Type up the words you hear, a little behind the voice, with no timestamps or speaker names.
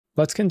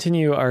Let's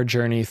continue our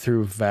journey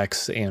through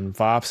VEX and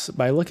VOPs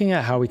by looking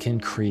at how we can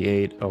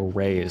create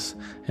arrays.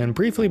 And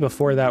briefly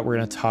before that, we're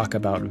going to talk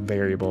about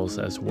variables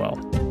as well.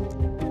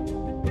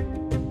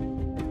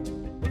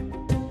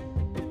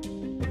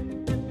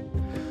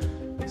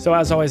 So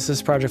as always,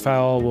 this project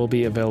file will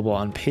be available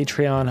on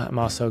Patreon. I'm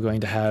also going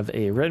to have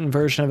a written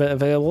version of it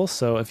available.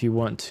 So if you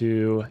want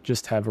to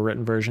just have a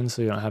written version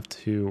so you don't have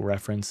to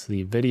reference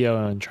the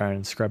video and try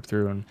and scrub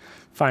through and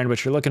find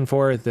what you're looking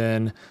for,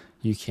 then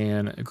you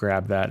can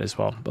grab that as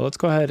well. But let's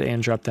go ahead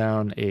and drop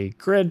down a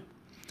grid,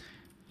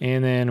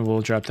 and then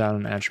we'll drop down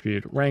an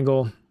attribute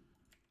wrangle,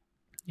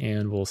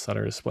 and we'll set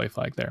our display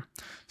flag there.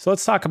 So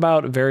let's talk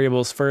about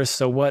variables first.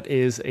 So what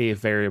is a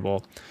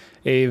variable?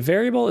 A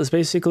variable is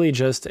basically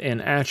just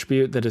an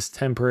attribute that is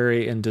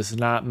temporary and does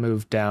not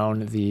move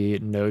down the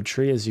node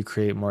tree as you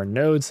create more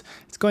nodes.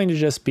 It's going to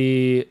just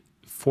be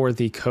for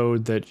the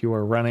code that you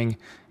are running,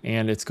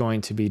 and it's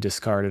going to be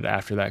discarded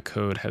after that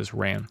code has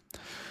ran.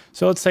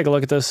 So let's take a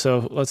look at this.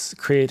 So let's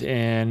create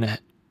an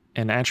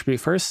attribute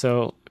first.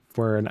 So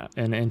for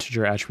an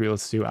integer attribute,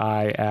 let's do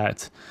I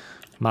at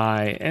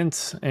my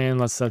int,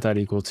 and let's set that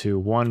equal to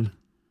 1. And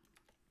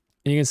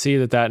you can see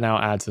that that now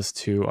adds us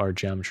to our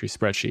geometry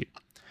spreadsheet.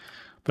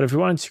 But if we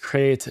wanted to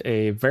create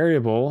a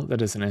variable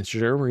that is an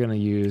integer, we're going to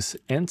use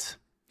int.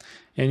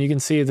 And you can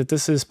see that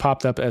this is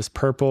popped up as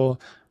purple.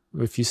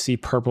 If you see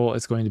purple,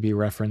 it's going to be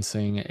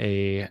referencing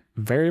a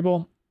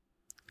variable.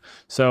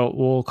 So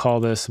we'll call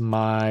this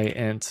my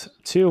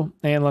int2,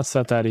 and let's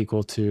set that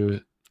equal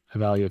to a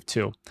value of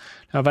 2.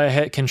 Now, if I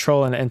hit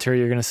Control and Enter,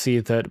 you're going to see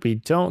that we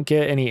don't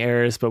get any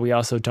errors, but we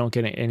also don't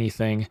get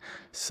anything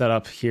set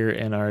up here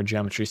in our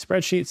geometry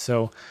spreadsheet.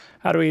 So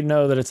how do we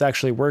know that it's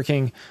actually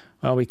working?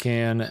 Well, we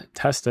can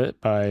test it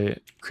by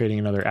creating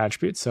another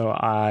attribute. So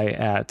I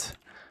at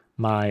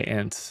my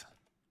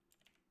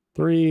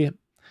int3,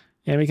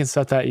 and we can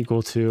set that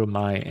equal to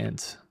my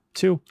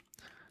int2.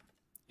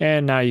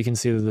 And now you can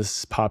see that this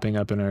is popping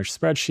up in our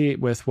spreadsheet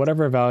with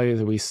whatever value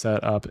that we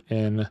set up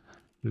in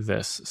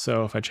this.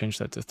 So if I change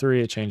that to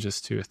 3, it changes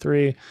to a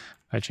 3. If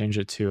I change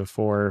it to a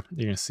 4,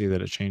 you're going to see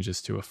that it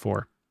changes to a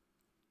 4.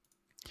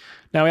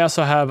 Now we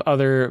also have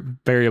other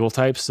variable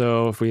types.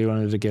 So if we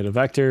wanted to get a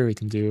vector, we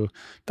can do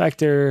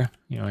vector.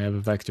 We have a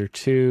vector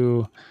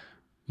 2.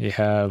 We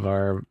have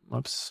our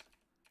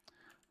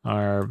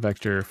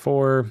vector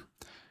 4.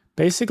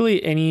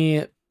 Basically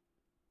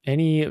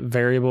any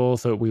variable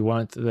that we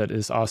want that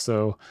is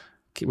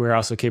we're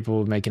also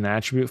capable of making an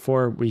attribute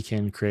for, we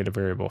can create a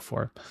variable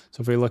for.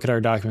 So if we look at our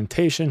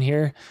documentation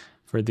here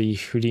for the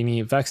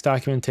Houdini VEX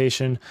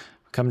documentation,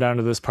 come down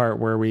to this part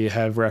where we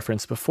have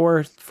referenced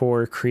before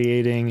for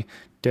creating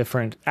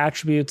different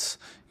attributes.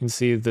 You can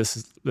see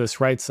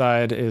this right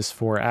side is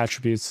for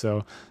attributes.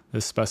 So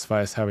this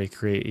specifies how we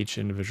create each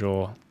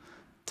individual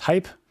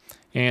type.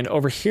 And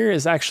over here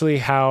is actually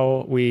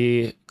how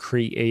we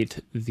create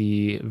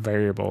the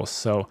variables.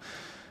 So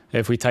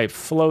if we type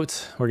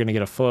float, we're going to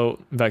get a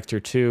float. Vector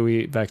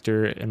 2,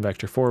 vector and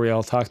vector 4 we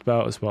all talked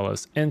about, as well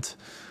as int.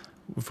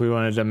 If we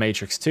wanted a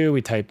matrix 2,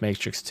 we type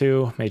matrix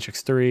 2,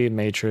 matrix 3,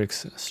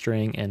 matrix,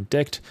 string, and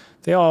dict.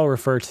 They all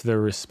refer to their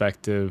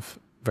respective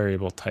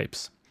variable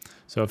types.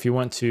 So if you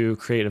want to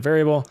create a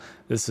variable,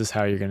 this is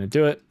how you're going to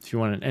do it. If you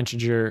want an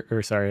integer,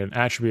 or sorry, an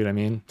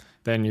attribute,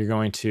 then you're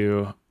going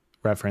to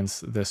reference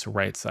this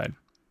right side.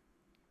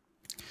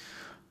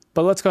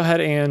 But let's go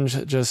ahead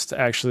and just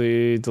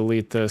actually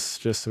delete this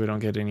just so we don't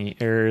get any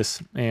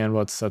errors. And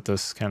let's set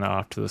this kind of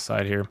off to the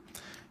side here.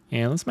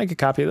 And let's make a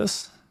copy of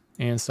this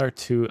and start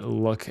to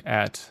look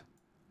at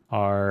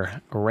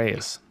our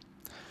arrays.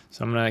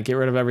 So I'm going to get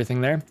rid of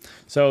everything there.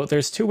 So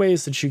there's two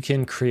ways that you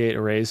can create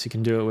arrays. You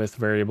can do it with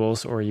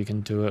variables, or you can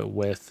do it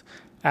with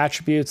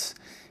attributes.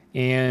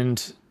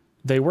 And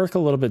they work a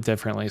little bit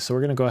differently. So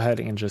we're going to go ahead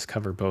and just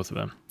cover both of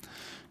them.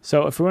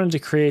 So if we wanted to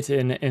create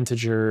an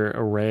integer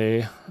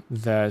array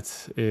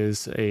that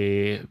is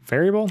a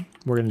variable,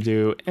 we're going to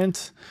do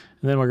int,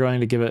 and then we're going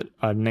to give it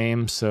a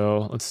name.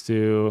 So let's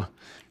do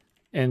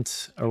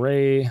int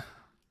array.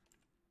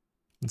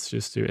 Let's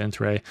just do int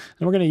array.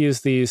 And we're going to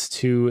use these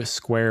two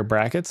square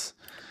brackets.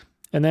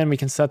 And then we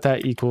can set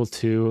that equal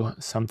to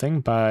something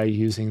by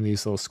using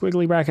these little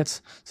squiggly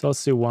brackets. So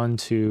let's do 1,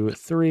 2,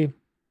 3.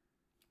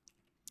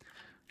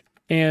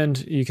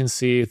 And you can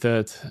see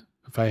that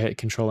if I hit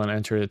Control and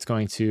Enter, it's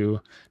going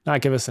to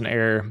not give us an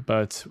error,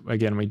 but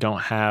again, we don't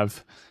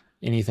have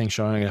anything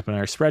showing up in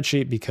our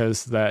spreadsheet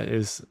because that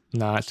is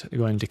not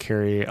going to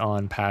carry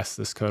on past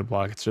this code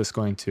block. It's just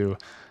going to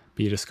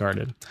be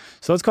discarded.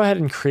 So let's go ahead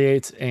and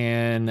create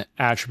an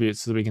attribute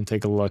so that we can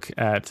take a look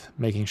at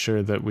making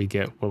sure that we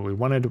get what we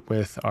wanted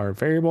with our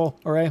variable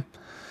array.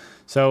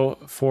 So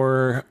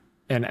for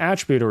an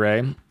attribute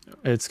array,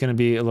 it's going to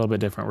be a little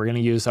bit different. We're going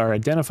to use our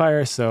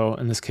identifier. So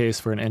in this case,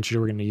 for an integer,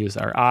 we're going to use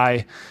our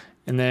I.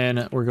 And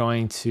then we're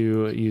going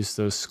to use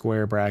those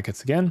square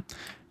brackets again.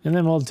 And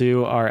then we'll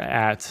do our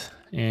at,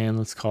 and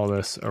let's call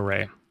this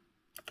array.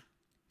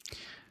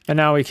 And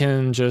now we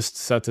can just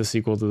set this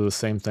equal to the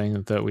same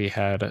thing that we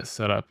had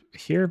set up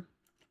here.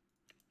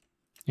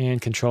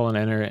 and control and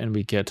enter, and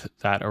we get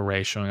that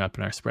array showing up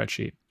in our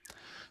spreadsheet.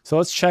 So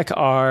let's check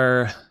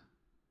our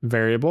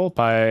variable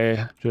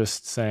by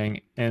just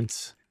saying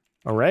int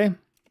array.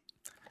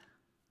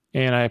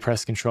 And I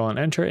press control and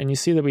enter, and you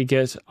see that we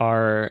get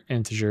our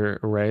integer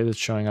array that's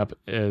showing up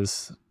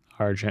as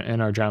in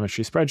our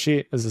geometry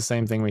spreadsheet is the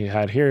same thing we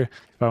had here.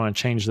 If I want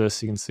to change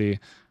this, you can see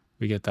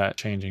we get that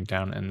changing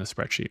down in the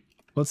spreadsheet.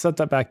 Let's set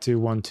that back to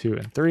 1, 2,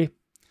 and 3.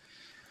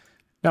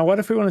 Now, what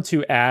if we wanted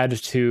to add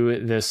to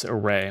this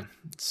array?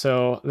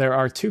 So there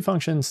are two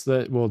functions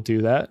that will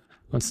do that.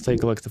 Let's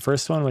take a look at the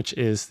first one, which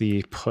is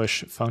the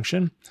push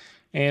function.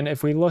 And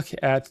if we look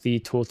at the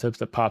tooltip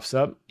that pops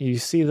up, you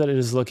see that it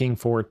is looking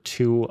for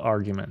two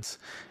arguments.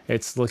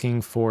 It's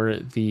looking for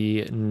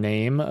the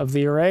name of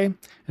the array, and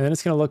then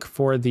it's going to look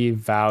for the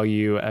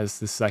value as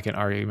the second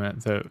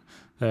argument,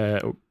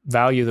 the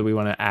value that we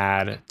want to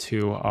add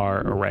to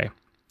our array.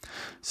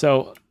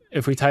 So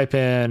if we type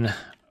in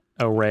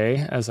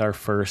array as our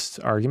first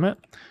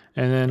argument,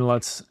 and then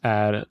let's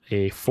add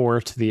a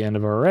 4 to the end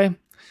of our array,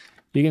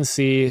 you can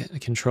see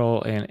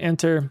control and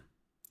enter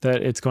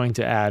that it's going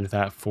to add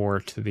that 4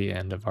 to the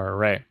end of our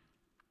array.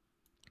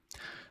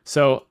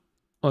 So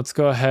let's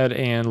go ahead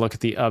and look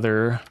at the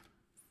other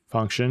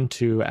function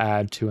to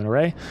add to an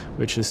array,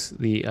 which is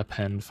the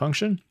append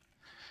function.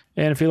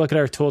 And if you look at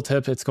our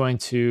tooltip, it's going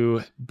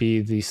to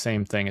be the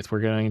same thing. We're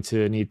going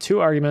to need two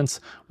arguments,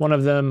 one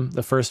of them,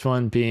 the first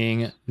one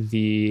being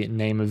the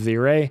name of the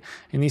array,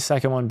 and the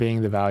second one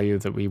being the value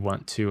that we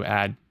want to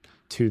add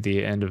to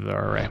the end of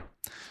our array.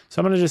 So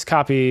I'm going to just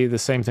copy the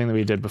same thing that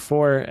we did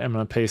before. I'm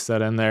going to paste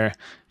that in there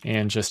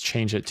and just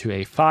change it to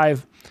a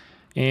 5.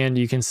 And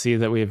you can see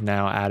that we have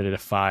now added a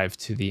 5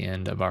 to the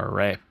end of our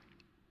array.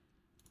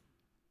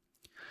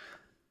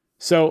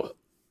 So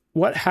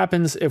what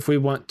happens if we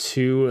want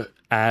to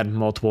add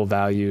multiple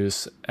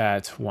values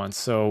at once?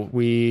 So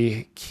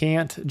we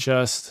can't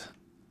just,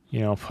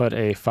 put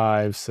a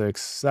 5, 6,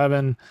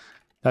 7.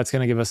 That's going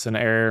to give us an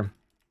error.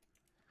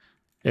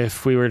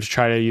 If we were to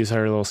try to use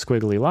our little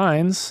squiggly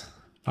lines,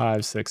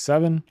 5, 6,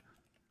 7,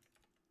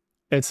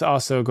 it's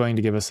also going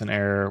to give us an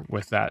error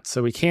with that.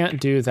 So we can't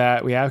do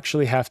that. We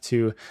actually have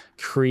to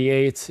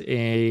create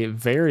a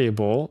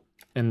variable,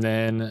 and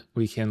then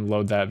we can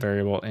load that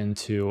variable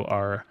into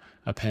our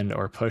append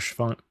or push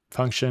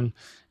function,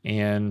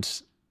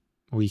 and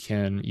we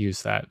can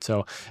use that.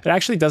 So it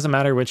actually doesn't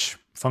matter which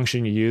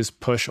function you use,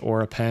 push or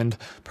append.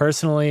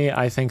 Personally,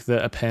 I think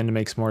the append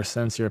makes more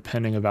sense. You're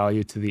appending a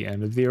value to the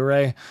end of the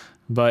array.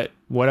 But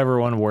whatever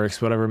one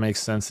works, whatever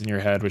makes sense in your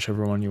head,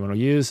 whichever one you want to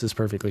use is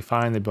perfectly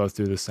fine. They both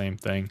do the same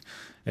thing.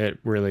 It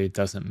really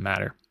doesn't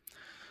matter.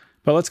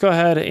 But let's go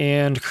ahead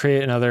and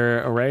create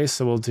another array.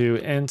 So we'll do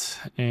int,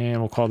 and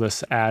we'll call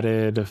this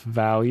added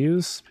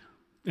values.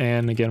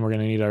 And again, we're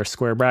going to need our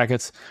square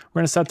brackets.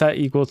 We're going to set that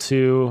equal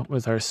to,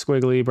 with our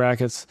squiggly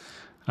brackets,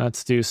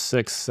 let's do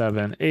 6,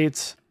 7,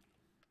 8.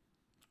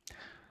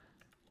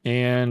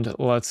 And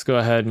let's go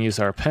ahead and use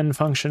our append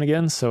function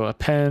again. So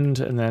append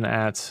and then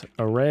at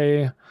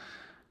array.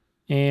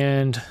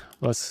 And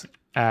let's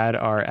add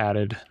our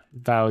added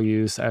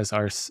values as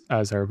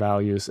our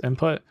values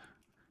input.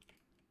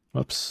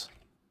 Whoops.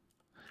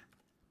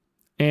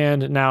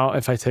 And now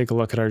if I take a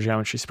look at our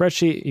geometry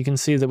spreadsheet, you can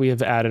see that we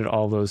have added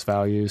all those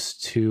values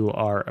to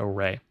our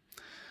array.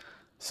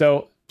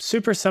 So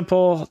super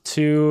simple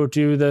to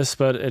do this,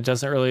 but it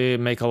doesn't really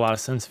make a lot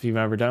of sense if you've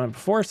never done it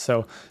before.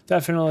 So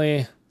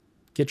definitely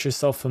get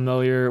yourself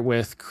familiar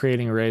with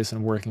creating arrays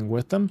and working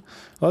with them.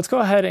 Let's go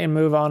ahead and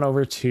move on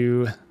over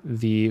to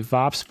the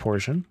VOPs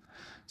portion.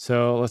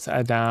 So let's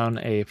add down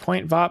a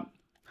point VOP.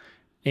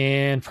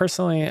 And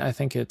personally, I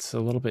think it's a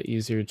little bit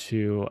easier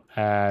to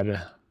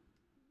add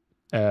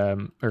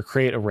or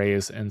create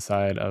arrays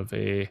inside of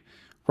a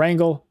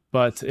wrangle,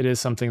 but it is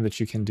something that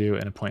you can do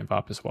in a point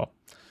VOP as well,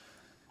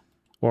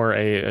 or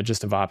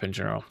just a VOP in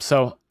general.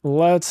 So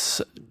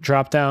let's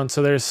drop down.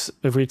 So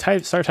if we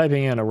start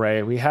typing in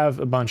array, we have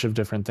a bunch of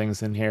different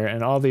things in here,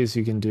 and all these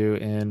you can do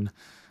in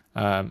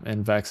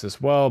VEX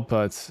as well,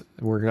 but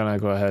we're gonna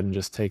go ahead and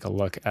just take a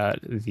look at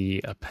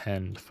the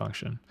append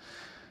function.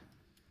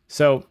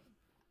 So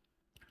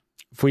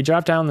if we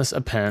drop down this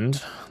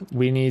append,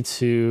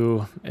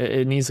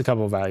 it needs a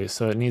couple of values.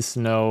 So it needs to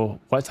know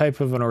what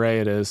type of an array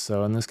it is.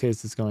 So in this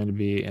case, it's going to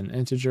be an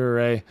integer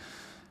array,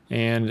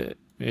 and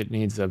it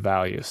needs a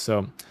value.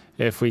 So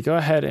if we go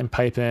ahead and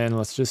pipe in,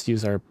 let's just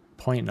use our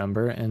point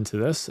number into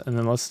this, and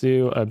then let's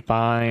do a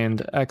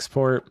bind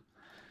export.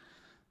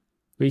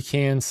 We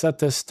can set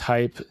this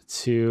type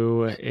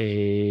to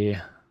a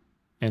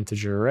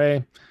integer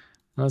array.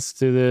 Let's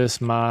do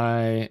this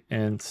my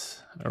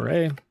int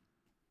array.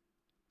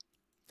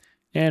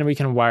 And we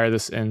can wire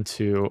this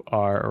into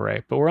our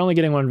array, but we're only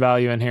getting one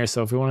value in here.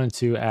 So if we wanted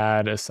to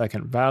add a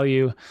second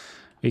value,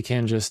 we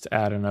can just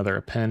add another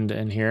append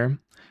in here,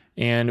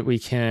 and we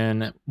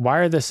can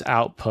wire this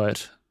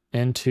output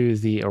into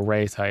the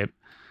array type.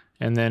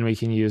 And then we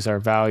can use our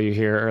value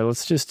here, or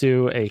let's just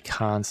do a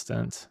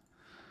constant.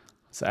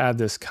 Let's add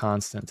this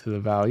constant to the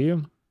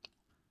value,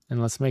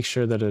 and let's make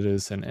sure that it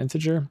is an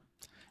integer.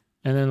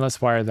 And then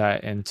let's wire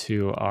that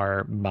into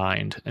our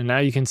bind. And now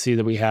you can see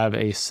that we have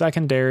a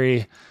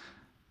secondary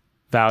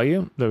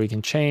value that we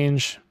can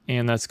change,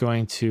 and that's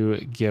going to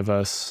give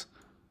us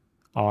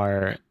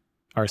our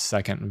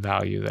second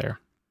value there.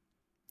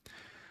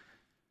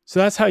 So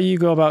that's how you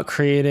go about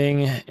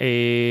creating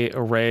a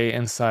array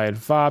inside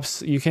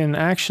VOPs. You can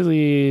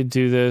actually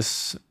do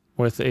this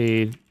with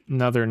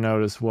another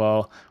node as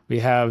well. We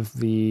have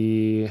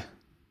the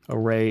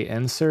array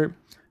insert,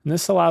 and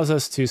this allows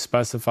us to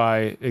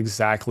specify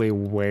exactly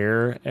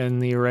where in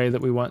the array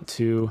that we want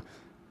to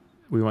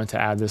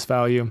add this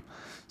value.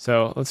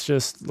 So let's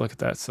just look at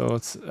that. So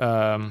let's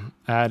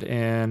add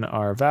in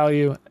our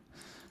value.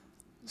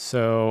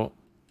 So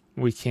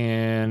we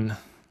can,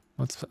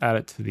 let's add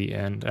it to the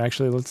end.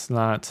 Actually, let's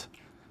not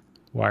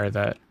wire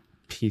that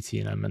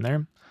ptnm in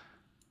there.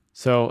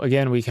 So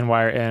again, we can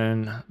wire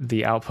in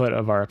the output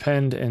of our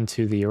append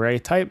into the array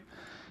type.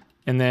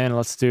 And then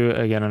let's do,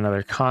 again,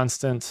 another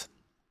constant.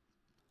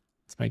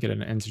 Let's make it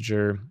an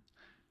integer,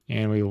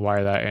 and we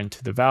wire that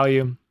into the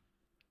value.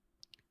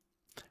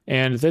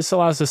 And this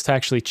allows us to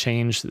actually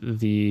change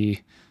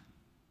the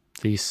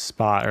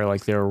spot, or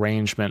like the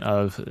arrangement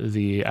of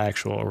the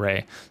actual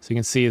array. So you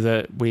can see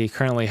that we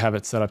currently have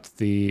it set up to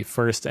the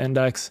first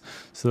index.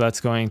 So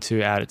that's going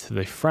to add it to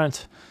the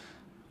front,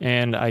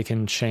 and I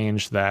can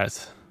change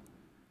that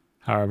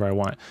however I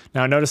want.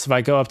 Now notice if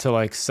I go up to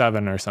like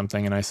 7 or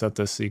something and I set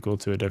this equal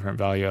to a different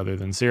value other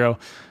than 0,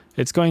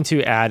 it's going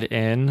to add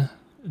in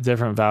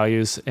different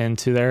values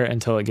into there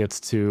until it gets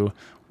to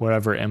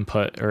whatever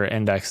input or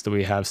index that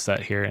we have set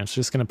here, and it's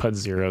just going to put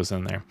zeros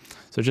in there.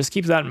 So just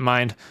keep that in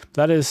mind.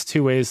 That is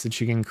 2 ways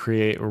that you can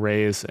create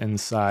arrays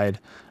inside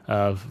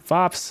of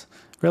VOPs.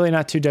 Really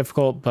not too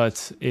difficult,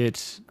 but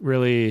it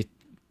really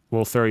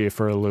will throw you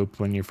for a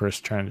loop when you're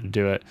first trying to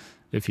do it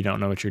if you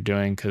don't know what you're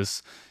doing,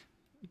 because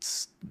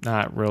it's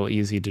not real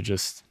easy to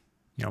just,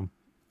 you know,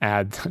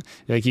 add,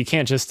 like you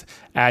can't just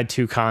add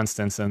 2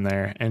 constants in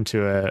there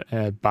into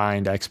a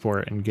bind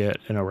export and get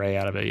an array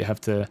out of it. You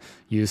have to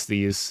use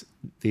these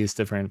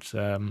different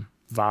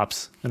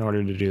VOPs in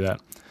order to do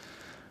that.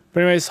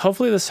 But anyways,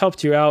 hopefully this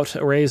helped you out.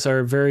 Arrays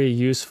are very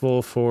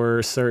useful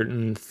for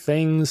certain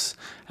things.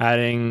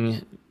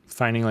 Finding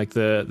like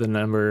the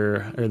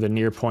number or the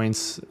near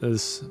points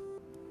is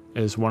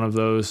one of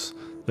those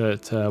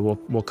that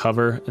we'll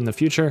cover in the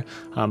future.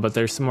 But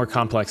there's some more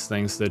complex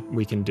things that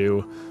we can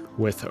do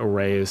with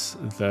arrays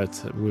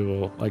that we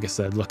will, like I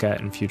said, look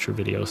at in future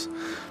videos.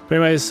 But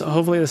anyways,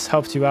 hopefully this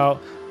helped you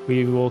out.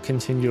 We will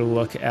continue to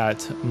look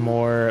at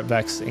more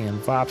VEX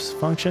and VOPs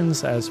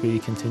functions as we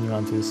continue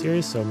on through the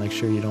series, so make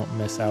sure you don't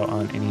miss out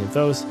on any of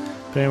those.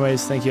 But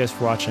anyways, thank you guys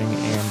for watching,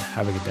 and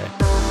have a good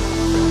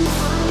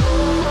day.